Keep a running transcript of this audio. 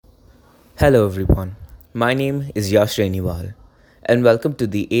Hello everyone, my name is Yash Reniwal and welcome to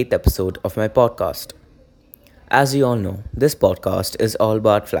the 8th episode of my podcast. As you all know, this podcast is all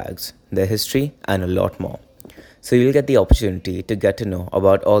about flags, their history and a lot more. So you'll get the opportunity to get to know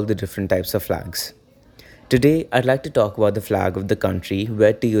about all the different types of flags. Today I'd like to talk about the flag of the country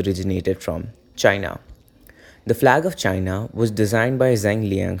where tea originated from, China. The flag of China was designed by Zheng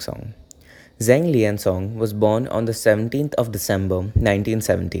Liangsong. Zheng Liansong was born on the 17th of December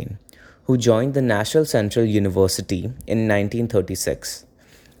 1917, who joined the National Central University in 1936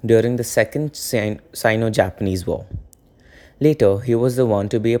 during the Second Sino-Japanese War. Later, he was the one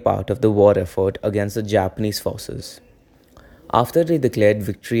to be a part of the war effort against the Japanese forces. After they declared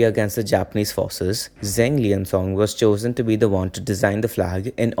victory against the Japanese forces, Zheng Liansong was chosen to be the one to design the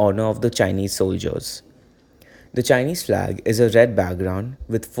flag in honor of the Chinese soldiers. The Chinese flag is a red background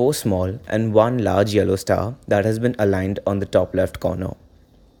with four small and one large yellow star that has been aligned on the top left corner.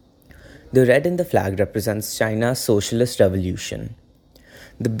 The red in the flag represents China's socialist revolution.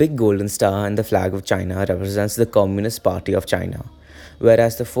 The big golden star in the flag of China represents the Communist Party of China,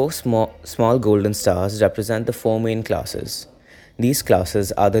 whereas the four small golden stars represent the four main classes. These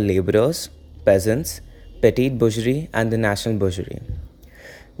classes are the laborers, peasants, petite bourgeoisie, and the national bourgeoisie.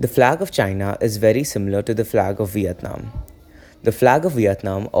 The flag of China is very similar to the flag of Vietnam. The flag of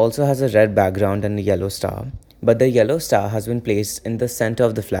Vietnam also has a red background and a yellow star, but the yellow star has been placed in the center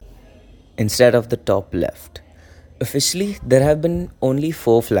of the flag instead of the top left. Officially, there have been only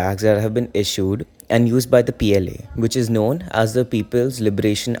four flags that have been issued and used by the PLA, which is known as the People's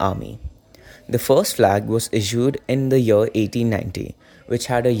Liberation Army. The first flag was issued in the year 1890, which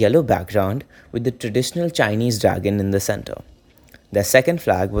had a yellow background with the traditional Chinese dragon in the center. The second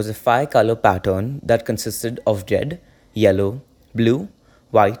flag was a five-color pattern that consisted of red, yellow, blue,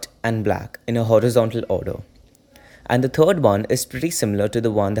 white, and black in a horizontal order. And the third one is pretty similar to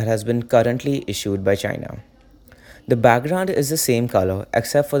the one that has been currently issued by China. The background is the same color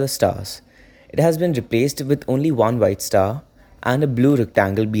except for the stars. It has been replaced with only one white star and a blue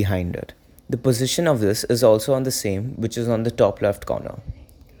rectangle behind it. The position of this is also on the same, which is on the top left corner.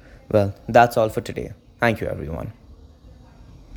 Well, that's all for today. Thank you everyone.